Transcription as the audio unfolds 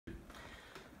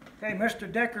Okay,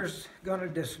 Mr. Decker's going to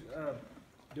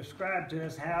describe to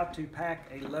us how to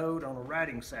pack a load on a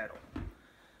riding saddle.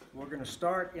 We're going to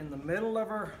start in the middle of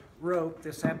our rope.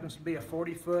 This happens to be a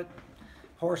 40-foot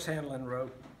horse handling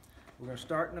rope. We're going to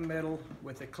start in the middle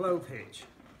with a clove hitch.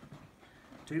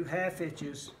 2 half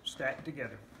hitches stacked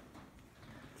together.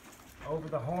 Over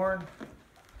the horn,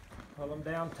 pull them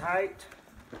down tight.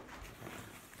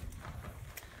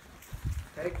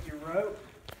 Take your rope,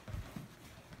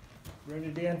 run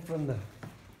it in from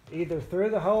either through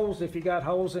the holes if you got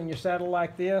holes in your saddle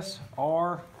like this,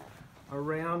 or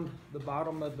around the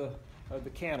bottom of the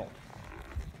cantle.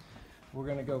 We're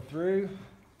going to go through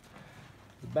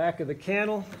the back of the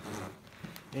cantle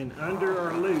and under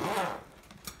our loop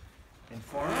and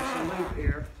form us a loop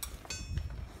here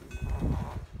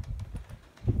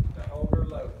to hold our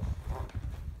load.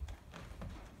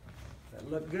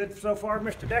 That look good so far,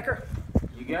 Mr. Decker?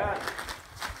 You got it.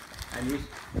 And you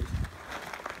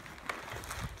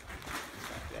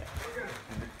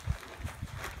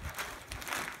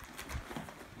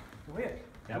Go ahead.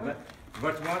 now,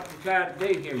 what you want to try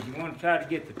to do here is you want to try to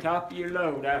get the top of your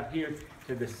load out here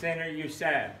to the center of your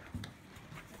saddle.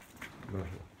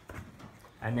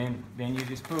 And then you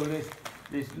just pull this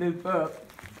loop up,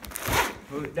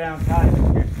 pull it down tight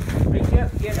here. Reach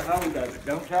up and get a hold of it.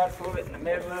 Don't try to pull it in the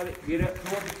middle of it. Get up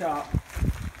toward the top.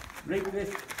 Reach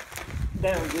this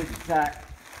down good and tight.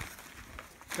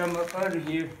 Come up under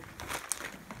here.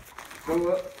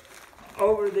 Go up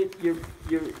over your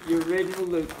original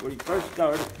loop where you first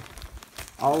started.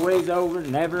 Always over,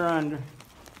 never under.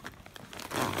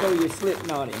 Throw your slip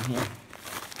knot in here.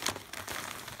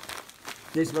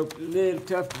 This rope's a little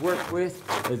tough to work with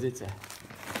because it's a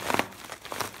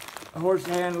horse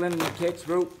handling catch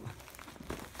rope.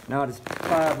 Not as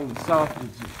pliable and soft as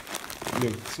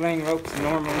your sling ropes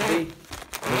normally be.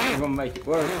 It's gonna make it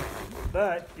work.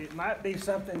 But it might be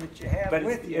something that you have But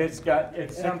with you. it's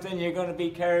something you're gonna be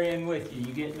carrying with you.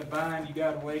 You get in a bind, you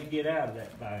got a way to get out of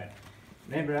that bind.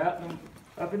 Remember,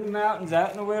 up in the mountains,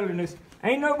 out in the wilderness,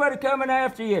 ain't nobody coming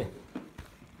after you.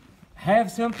 Have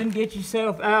something to get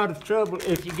yourself out of trouble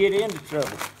if you get into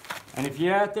trouble. And if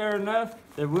you're out there enough,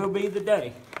 there will be the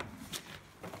day.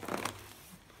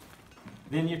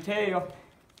 Then your tail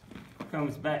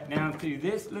comes back down to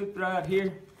this loop right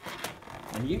here,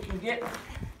 and you can get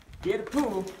a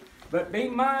pull, but be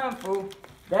mindful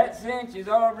that cinch is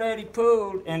already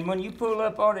pulled, and when you pull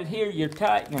up on it here, you're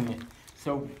tightening it.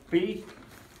 So use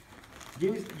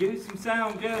some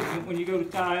sound judgment when you go to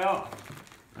tie off.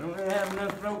 I don't really have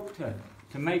enough rope to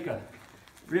make a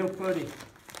real pretty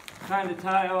kind of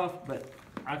tie off, but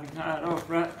I can tie it off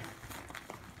right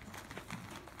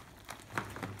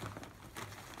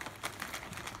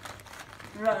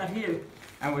here,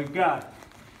 and we've got it.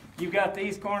 You've got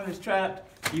these corners trapped.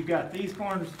 You've got these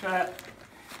corners trapped.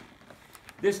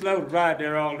 This load will ride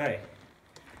there all day,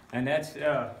 and that's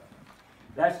just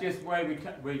the way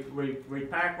we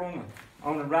pack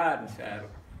on the riding saddle.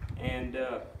 And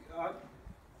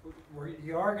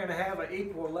you are going to have an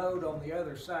equal load on the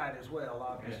other side as well,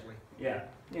 obviously. Yeah,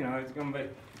 you know it's going to be,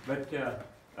 but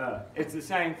it's the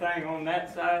same thing on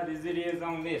that side as it is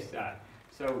on this side.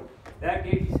 So that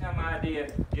gives you some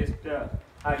idea just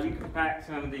how you can pack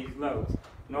some of these loads.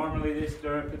 Normally this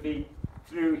stirrup could be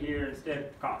through here instead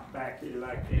of cocked back here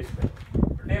like this, but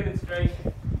for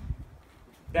demonstration,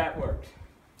 that works.